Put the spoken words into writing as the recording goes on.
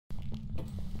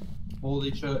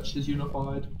Holy Church is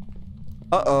unified.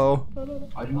 Uh-oh.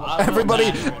 Everybody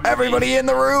in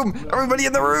the room! Everybody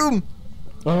in the room!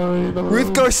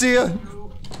 Ruth Garcia!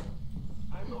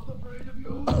 I'm not afraid of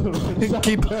you.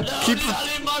 keep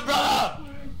my brother!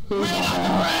 We're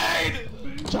not afraid!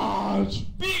 Charge!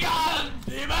 Be gone,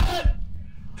 demon!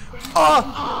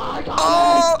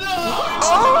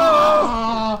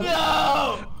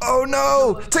 Oh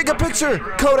no! Take a picture!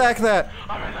 Kodak that!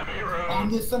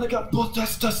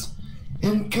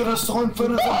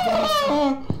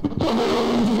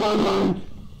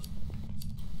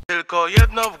 Tylko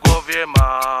jedno w głowie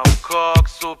mam,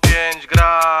 koksu 5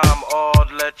 gram,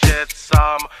 odlecieć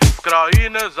sam w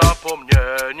krainę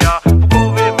zapomnienia. W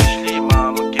głowie myśli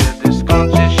mam, kiedy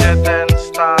skończy się ten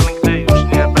stan, gdy już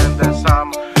nie będę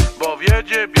sam, bo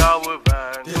wiedzie biały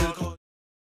węgiel.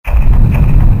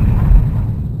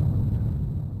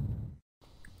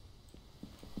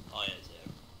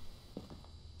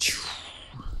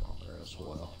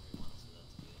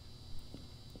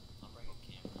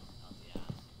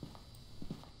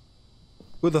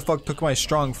 Who the fuck took my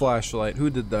strong flashlight?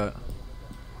 Who did that?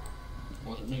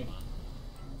 Wasn't me.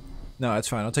 No, it's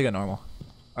fine. I'll take it normal.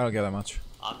 I don't get that much.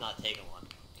 I'm not taking one.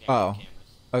 Oh.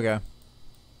 Okay.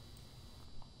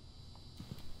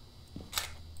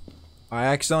 I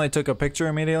accidentally took a picture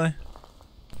immediately.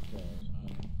 Okay,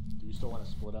 do you still want to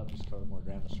split up? Just cover more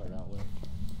ground to start out with?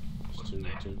 Just two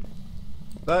and two?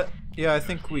 That, yeah, I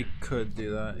think we could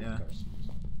do that, yeah.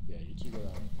 Yeah, you two go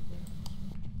out.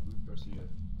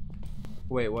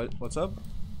 Wait, what's up?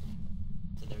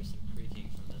 So there's some creaking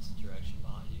from this direction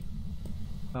behind you.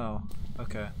 Oh,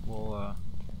 okay. We'll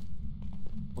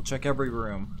check every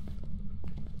room.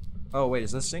 Oh, wait,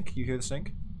 is this sink? You hear the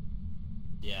sink?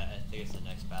 Yeah, I think it's the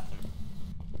next bathroom.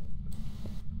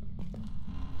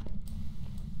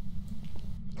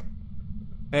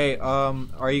 Hey,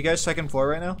 are you guys second floor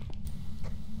right now?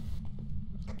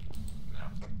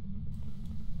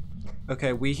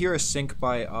 Okay, we hear a sink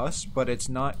by us, but it's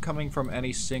not coming from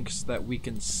any sinks that we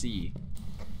can see.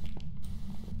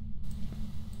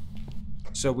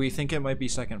 So we think it might be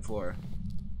second floor.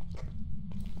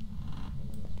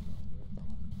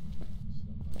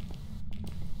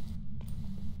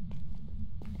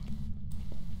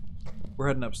 We're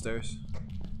heading upstairs.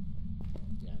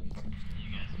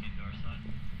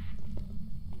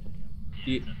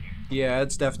 Yeah,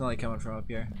 it's definitely coming from up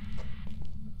here.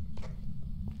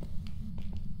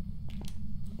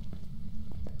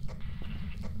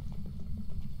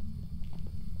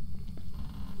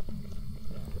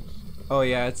 Oh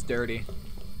yeah, it's dirty.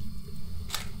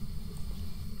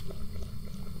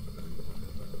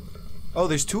 Oh,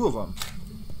 there's two of them.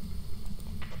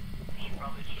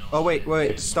 Oh wait,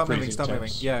 stop moving, stop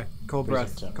moving. Yeah, cold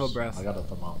breath, cold breath. I got a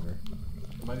thermometer.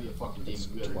 It might be a fucking demon.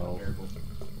 We better be careful.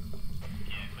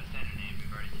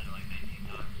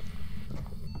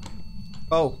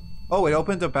 Oh, it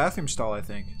opened a bathroom stall, I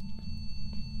think.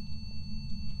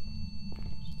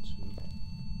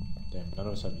 Damn, none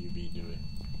of us have UV, do we?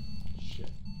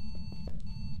 Shit.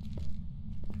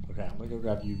 Okay, I'm gonna go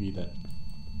grab UV then.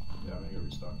 Yeah, I'm gonna go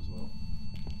restock as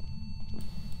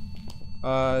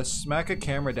well. Smack a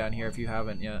camera down here if you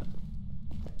haven't yet.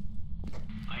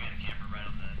 I got a camera right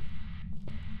on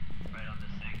the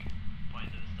sink,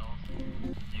 pointing to the stalls.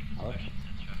 Taking questions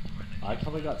and stuff to where they I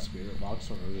probably got spirit box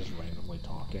when we were just randomly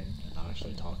talking and not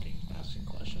actually talking, asking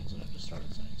questions, and I just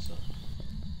started saying stuff.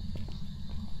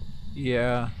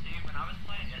 Yeah. See, when I was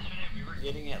playing yesterday, we were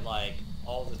Getting it like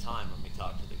all the time when we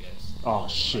talk to the ghost. Oh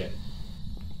shit.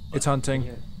 It's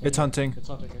hunting. It's hunting. It's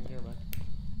hunting in here, man.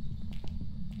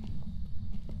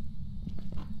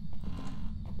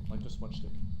 Like this much stick.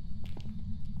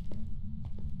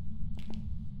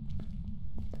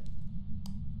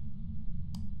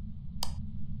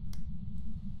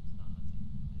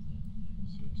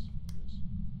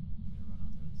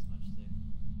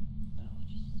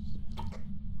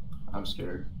 I'm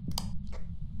scared.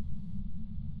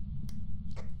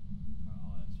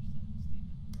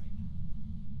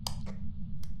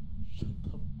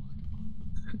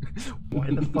 Why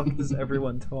the fuck does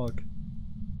everyone talk?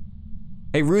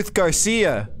 Hey, Ruth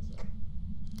Garcia!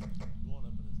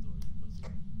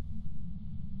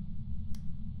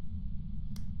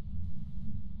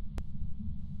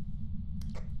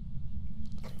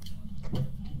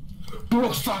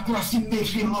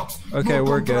 Okay,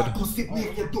 we're good.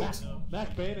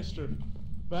 Mac Bannister.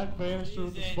 Mac Bannister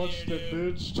with the smudge stick,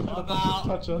 dude. Just trying to fucking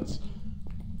touch us.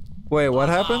 Wait, what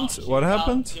happened? What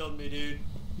happened? Killed me, dude.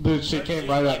 Dude, she came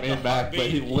right at me and Mac, but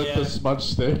he lit the smudge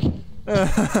stick.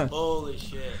 Holy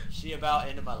shit. She about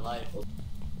ended my life.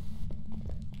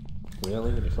 We didn't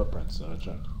leave any footprints though,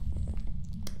 Chuck.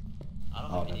 I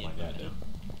don't Oh, think we never need mind. Yeah, it I did.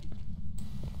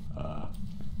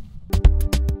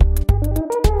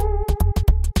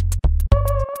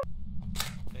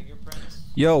 Fingerprints.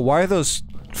 Yo, why are those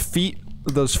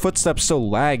footsteps so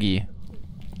laggy?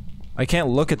 I can't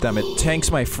look at them. It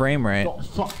tanks my frame rate. Oh,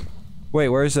 fuck. Wait,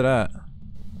 where is it at?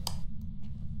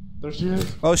 There she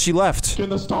is. Oh, she left. Get in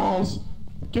the stalls.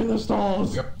 Get in the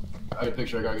stalls. Yep. I got a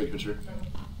picture. I got a good picture.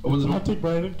 Open the door. Hunting,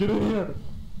 Brandon. Get in here.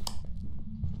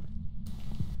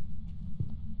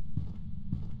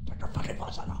 Take your fucking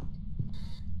flashlight off.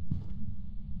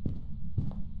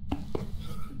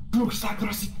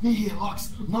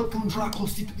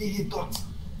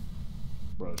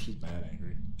 Bro, she's mad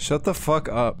angry. Shut the fuck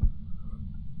up.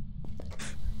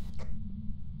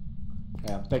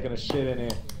 Yeah, I'm taking a shit in here.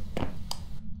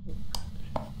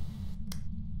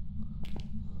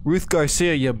 Ruth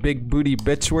Garcia, you big booty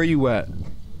bitch, where you at?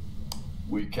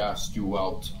 We cast you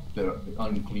out, the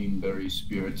unclean berry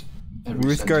spirit.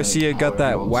 Ruth Garcia got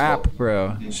that WAP,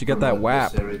 bro. She got that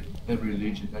WAP. Every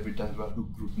religion, every diverse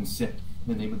group and sect.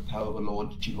 In the name and power of the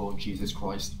Lord Jesus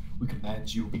Christ, we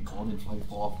command you, be gone and fly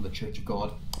far from the Church of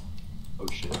God. Oh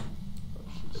shit.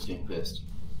 It's getting pissed.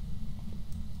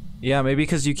 Yeah, maybe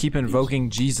because you keep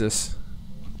invoking Jesus.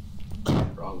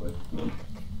 Probably.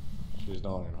 She's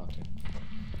no longer hunting.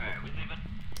 Alright, we leaving?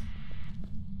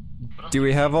 Do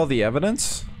we have all the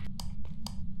evidence?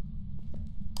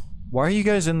 Why are you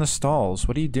guys in the stalls?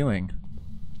 What are you doing?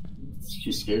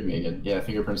 She scared me again. Yeah,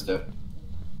 fingerprints death.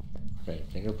 Okay,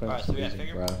 fingerprints. Alright, so we got using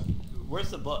fingerprints. breath.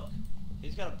 Where's the book?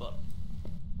 Who's got a book?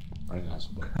 Brandon has a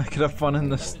book. I could have fun in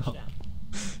the Put it stall.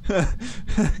 down.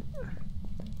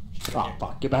 Oh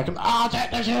fuck, get back in. Ah,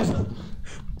 shit, there she is!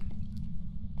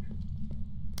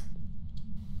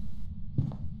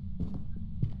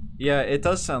 Yeah, it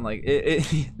does sound like it.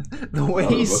 The way Oh,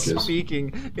 the he's book is.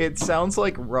 speaking, it sounds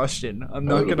like Russian. I'm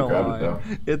I not would gonna grab it, lie. though.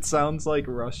 It sounds like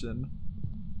Russian.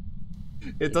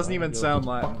 It doesn't even sound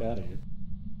Fuck Latin. out of here.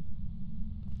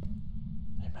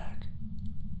 Hey, Mac.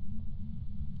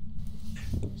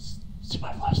 See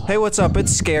my flashlight. Hey, what's up?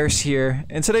 It's Scarce here,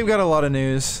 and today we've got a lot of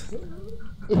news.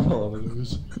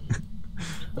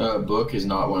 Book is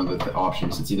not one of the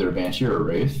options. It's either a Banshee or a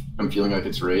Wraith. I'm feeling like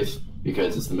it's Wraith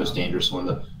because it's the most dangerous one.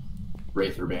 The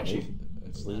Wraith or Banshee.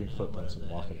 It's leaving footprints and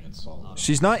walking in stalls.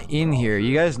 She's not in here.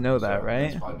 You guys know that, So, right?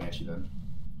 It's probably Banshee then.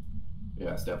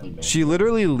 Yeah, it's definitely Banshee. She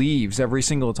literally leaves every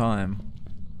single time.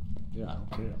 Yeah, I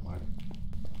don't care. I'm like,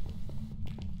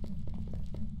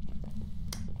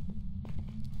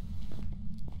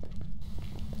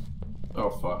 Oh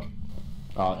fuck.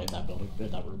 oh, in that building,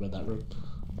 in that room, in that room.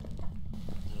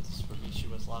 That's where she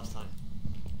was last time.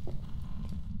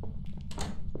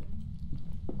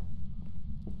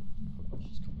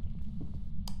 She's coming.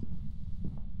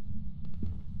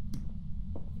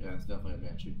 Yeah, it's definitely a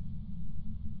Banshee.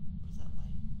 Where's that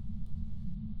light?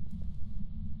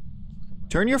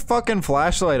 Turn your fucking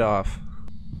flashlight off.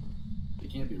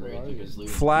 It can't be Wraith because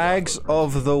leaving Flags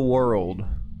of the world.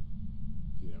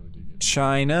 Yeah, we do get.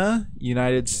 China,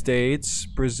 United States,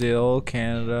 Brazil,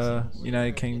 Canada,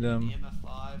 United Kingdom,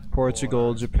 EMF5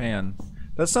 Portugal, or- Japan.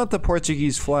 That's not the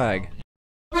Portuguese flag.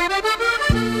 Yeah, last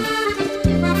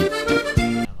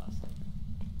time.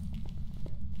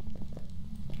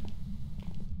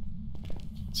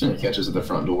 It's gonna catch us at the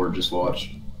front door. Just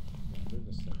watch.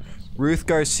 Ruth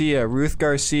Garcia, Ruth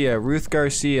Garcia, Ruth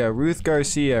Garcia, Ruth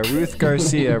Garcia, Ruth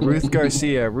Garcia, Ruth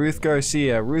Garcia, Ruth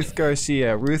Garcia, Ruth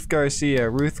Garcia, Ruth Garcia,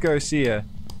 Ruth Garcia,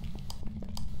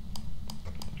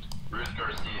 Ruth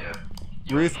Garcia.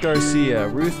 Ruth Garcia,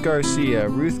 Ruth Garcia,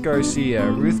 Ruth Garcia,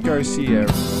 Ruth Garcia.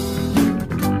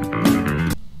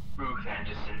 Ruth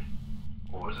Anderson.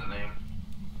 What was his name?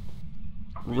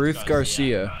 Ruth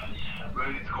Garcia.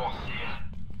 Ruth Garcia.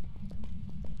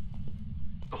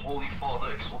 The Holy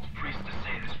Father exalts priests to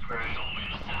say this prayer.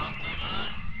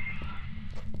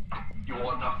 You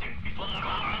want nothing before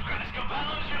God.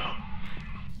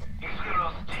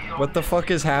 What the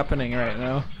fuck is happening right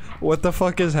now? What the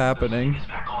fuck is happening? Is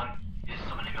back on. Is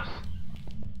summoning us.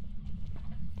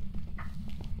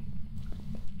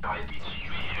 God be to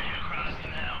you. We hear your cries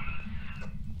now.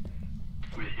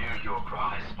 We hear your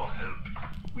cries for help.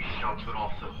 We shall turn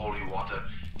off the holy water.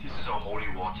 This is a holy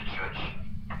water church.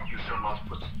 You shall not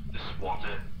put this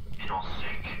water in our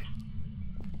sink.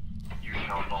 You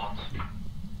shall not.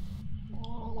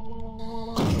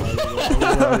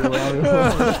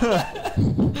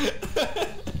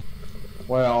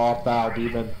 Where art thou,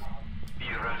 demon? Be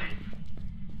ready.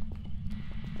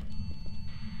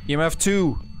 EMF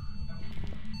 2.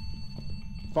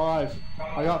 5.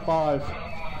 I got 5.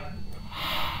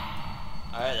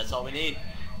 Alright, that's all we need.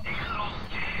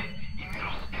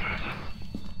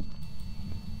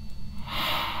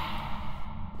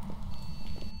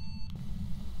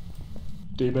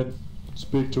 Demon,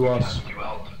 speak to us. Cast you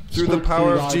out. Through the Speak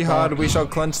power to of thy jihad, God. we shall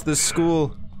cleanse this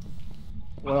school.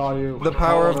 Where are you? The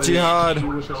power of jihad. You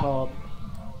wish us harm.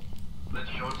 Let's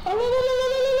show it.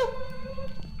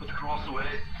 Put the cross away.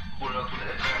 Hold it up to the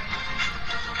edge.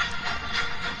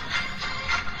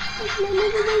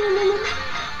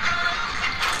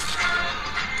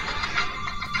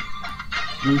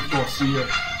 Ruth Garcia.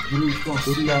 Ruth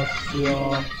Garcia. Ruth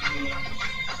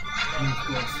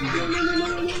Garcia.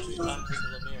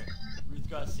 Ruth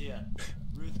Garcia.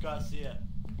 Ruth Garcia.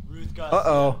 Ruth Garcia.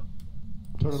 Uh-oh.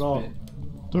 Turn it on.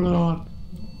 Turn it on.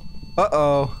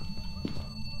 Uh-oh.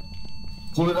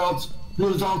 Pull it out.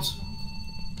 Pull it out.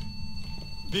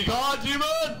 Be gone,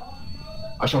 demon!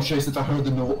 I shall chase it. I heard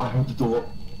the no. I heard the door.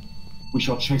 We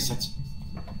shall chase it.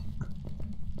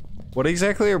 What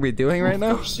exactly are we doing right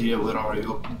now? Garcia, where are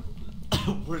you?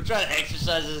 We're trying to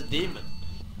exercise this demon.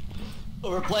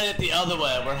 We're playing it the other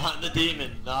way. We're hunting the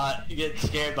demon, not getting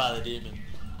scared by the demon.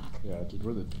 Yeah, dude,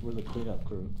 we're the cleanup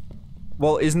crew.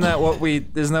 Well, isn't that what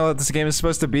this game is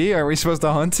supposed to be? Are we supposed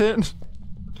to hunt it?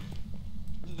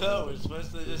 No, we're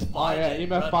supposed to just Oh find yeah, it.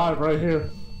 EMF 5 right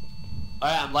here.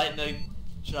 Alright, I'm lighting the...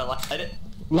 Should I light it?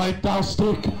 Light thou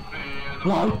stick.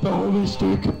 Light the holy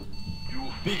stick.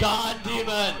 Be gone,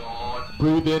 demon!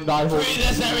 Breathe in thy holy. Free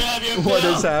this area of your What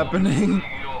filth! is happening?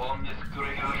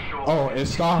 Oh, it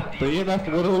stopped. The EMF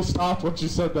literally stopped once you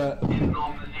said that.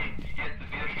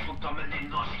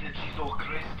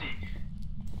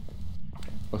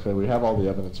 Okay, we have all the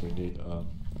evidence we need. Alright,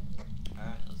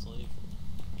 let's leave.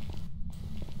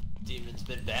 Demon's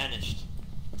been banished.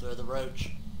 Throw the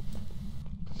roach.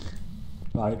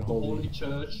 Thine The Holy holy.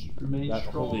 Church remains That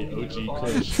strong. holy and OG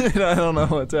unified. Church I don't know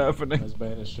what's happening. has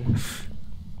banished you.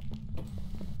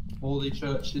 Holy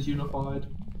Church is unified.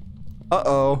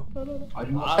 Uh-oh. I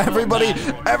do not. Everybody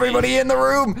in the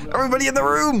room! Everybody in the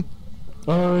room!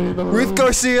 Ruth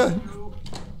Garcia!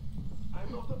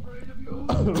 I'm not afraid of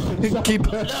you. keep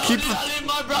No, do not leave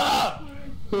my brother!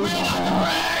 We're not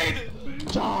afraid!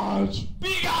 Charge!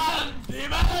 Be gone,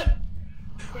 demon!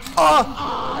 Oh!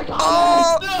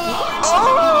 Oh!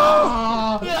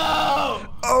 No!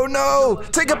 Oh no!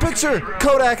 Take a picture!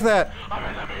 Kodak that!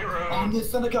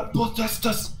 Omniseneca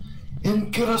potestas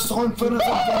in corazon finis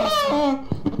Oh,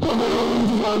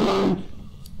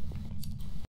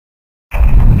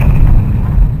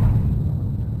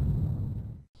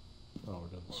 we're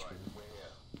done the stream.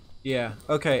 Yeah,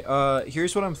 okay,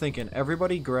 here's what I'm thinking.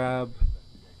 Everybody grab...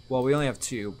 Well, we only have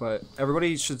two, but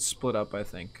everybody should split up, I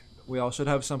think. We all should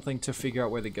have something to figure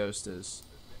out where the ghost is.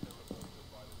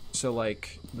 So,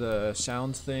 like, the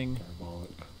sound thing, Parabolic.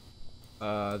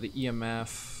 the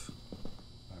EMF...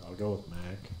 Alright, I'll go with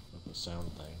Mac with the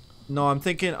sound thing. No, I'm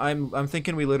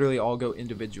thinking we literally all go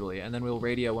individually, and then we'll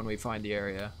radio when we find the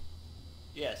area.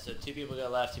 Yeah, so 2 people go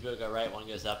left, 2 people go right, 1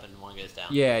 goes up and 1 goes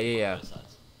down. Yeah, yeah, yeah. Both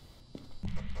sides.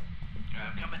 Alright,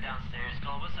 I'm coming downstairs.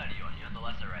 Colin, what side are you on? You on the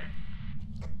left or right?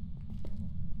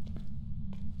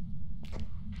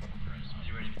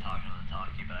 You weren't even talking on the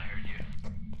talkie, but I heard you.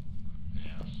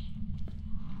 Yes.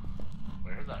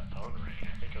 We heard that phone ring. I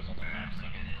think it was on the map. Looks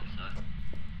like it is, son.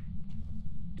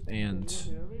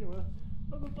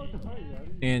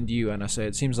 And you, NSA.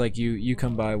 It seems like you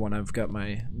come by when I've got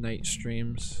my night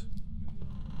streams.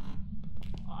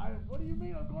 What do you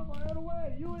mean? I'm going my own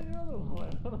way. You went your other way.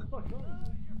 What the fuck are you?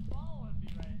 You're following me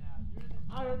right now.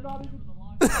 I am not even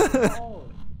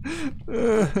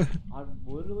following. I'm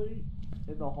literally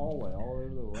in the hallway, all over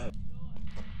the right.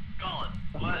 Colin,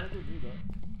 what? Dude,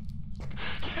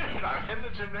 I'm in the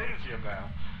gymnasium now.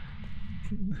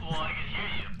 Well, I can hear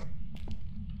you.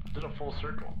 Did a full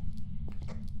circle.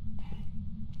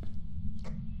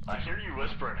 I hear you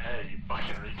whispering, hey, you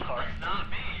fucking retard. It's not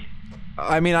me.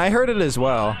 I mean, I heard it as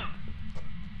well.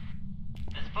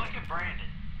 It's fucking Brandon.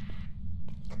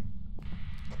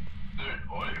 Dude,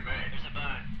 what do you mean? There's a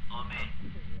bone on me.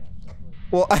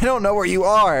 Well, I don't know where you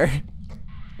are.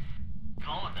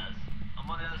 Colin does. I'm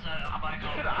on the other side. I'm by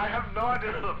Colin. Dude, I have no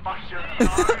idea who the fuck you're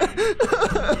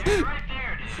You're right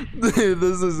there, dude. Dude,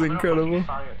 this is incredible.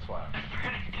 Science lab.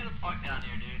 Brandon, get the fuck down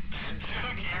here, dude. No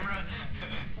camera.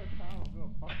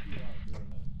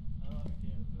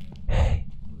 Hey.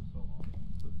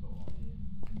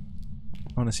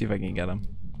 I want to see if I can get him.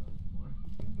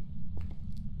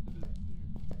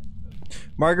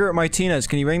 Margaret Martinez,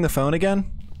 can you ring the phone again?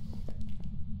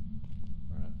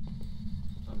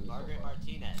 Margaret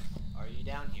Martinez, are you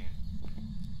down here?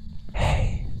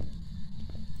 Hey.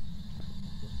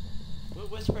 Quit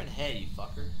whispering, hey, you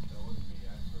fucker.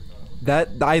 That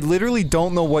I literally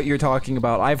don't know what you're talking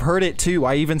about. I've heard it too.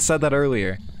 I even said that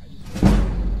earlier.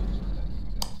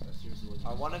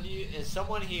 Are one of you, is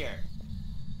someone here?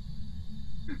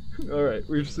 Alright,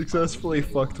 we've successfully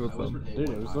fucked with them. Dude,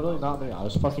 it was literally not me. I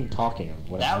was fucking talking.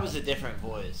 That was a different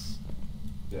voice.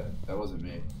 Yeah, that wasn't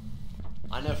me.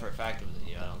 I know for a fact it was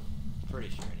you. I'm pretty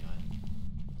sure anyway.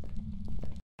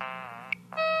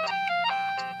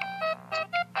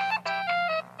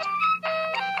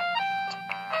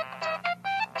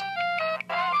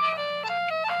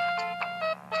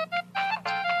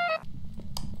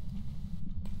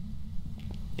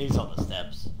 He's on the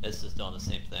steps. It's just doing the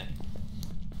same thing.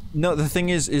 No, the thing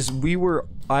is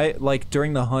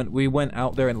during the hunt, we went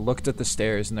out there and looked at the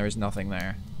stairs and there was nothing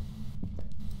there.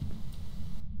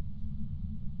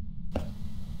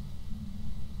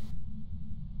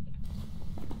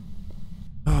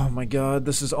 Oh my god,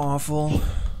 this is awful.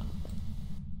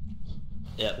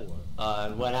 Yep.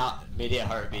 Went out, immediate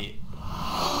heartbeat.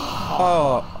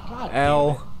 Oh, God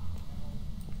L.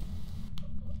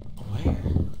 Where?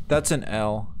 That's an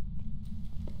L.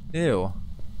 Ew.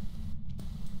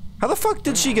 How the fuck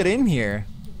did she get in here?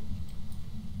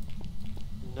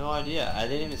 No idea. I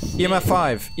didn't even see EMF it.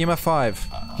 5. EMF 5.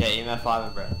 Okay, EMF 5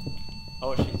 and breath.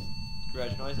 Oh, she's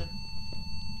garage noising?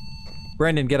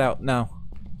 Brandon, get out now.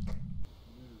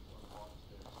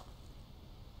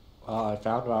 I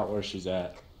found out where she's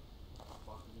at.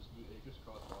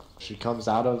 She comes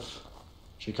out of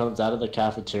the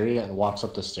cafeteria and walks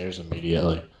up the stairs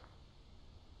immediately.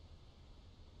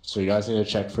 So you guys need to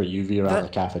check for UV around the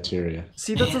cafeteria.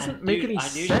 See, that Man, doesn't make dude, any I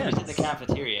knew sense. she was in the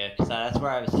cafeteria because that's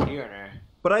where I was hearing her.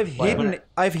 But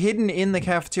I've hidden in the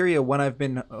cafeteria when I've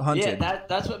been hunted. Yeah,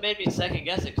 that's what made me second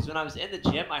guess it. Because when I was in the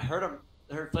gym, I heard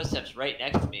her footsteps right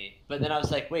next to me. But then I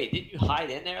was like, wait, didn't you hide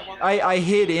in there? At one point? I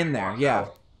hid in there, yeah.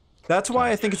 That's why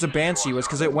I think it's a Banshee, was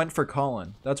because it went for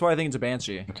Colin. That's why I think it's a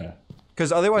Banshee. Okay.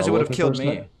 Because otherwise it would have killed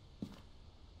me.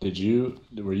 Were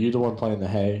you the one playing the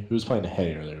hay? Who was playing the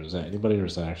hay earlier? Was that anybody or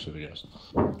was that actually the ghost?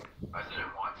 I did it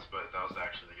once, but that was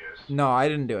actually the ghost. No, I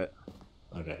didn't do it.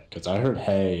 Okay, because I heard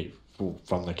hay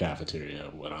from the cafeteria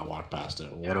when I walked past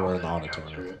it. When we were in the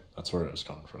auditorium. That's where it was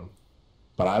coming from.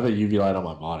 But I have a UV light on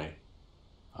my body.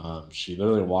 She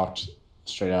literally walked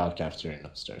straight out of the cafeteria and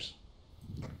upstairs.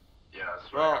 Yeah,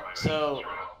 that's Well, right. so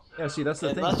Yeah, see, that's the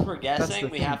thing. unless we're That's guessing, the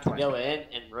we thing, have to Twink. go in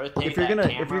and rotate If you're that gonna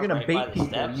camera right bait by the people,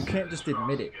 steps. you can't just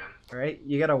admit it, right?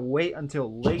 You gotta wait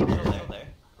until later.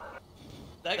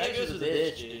 That goes with the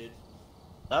ditch, dude.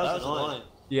 That was annoying.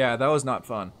 Yeah, that was not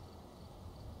fun.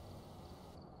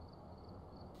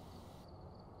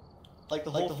 Like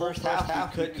the whole first half,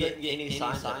 we couldn't get any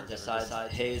signs besides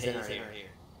haze in our ear.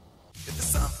 It's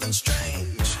something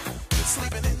strange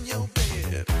sleeping in your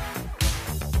bed.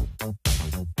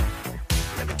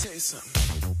 Let me tell you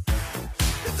something.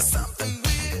 It's something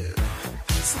weird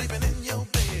sleeping in your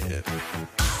bed.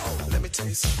 Oh, let me tell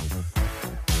you something.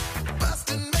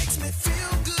 Bustin' makes me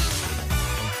feel good.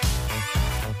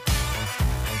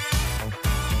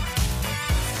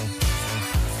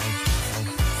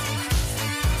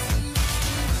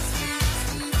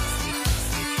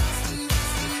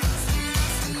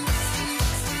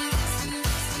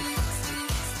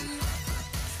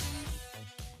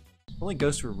 Only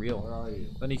ghosts were real.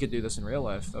 Then you could do this in real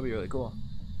life. That'd be really cool.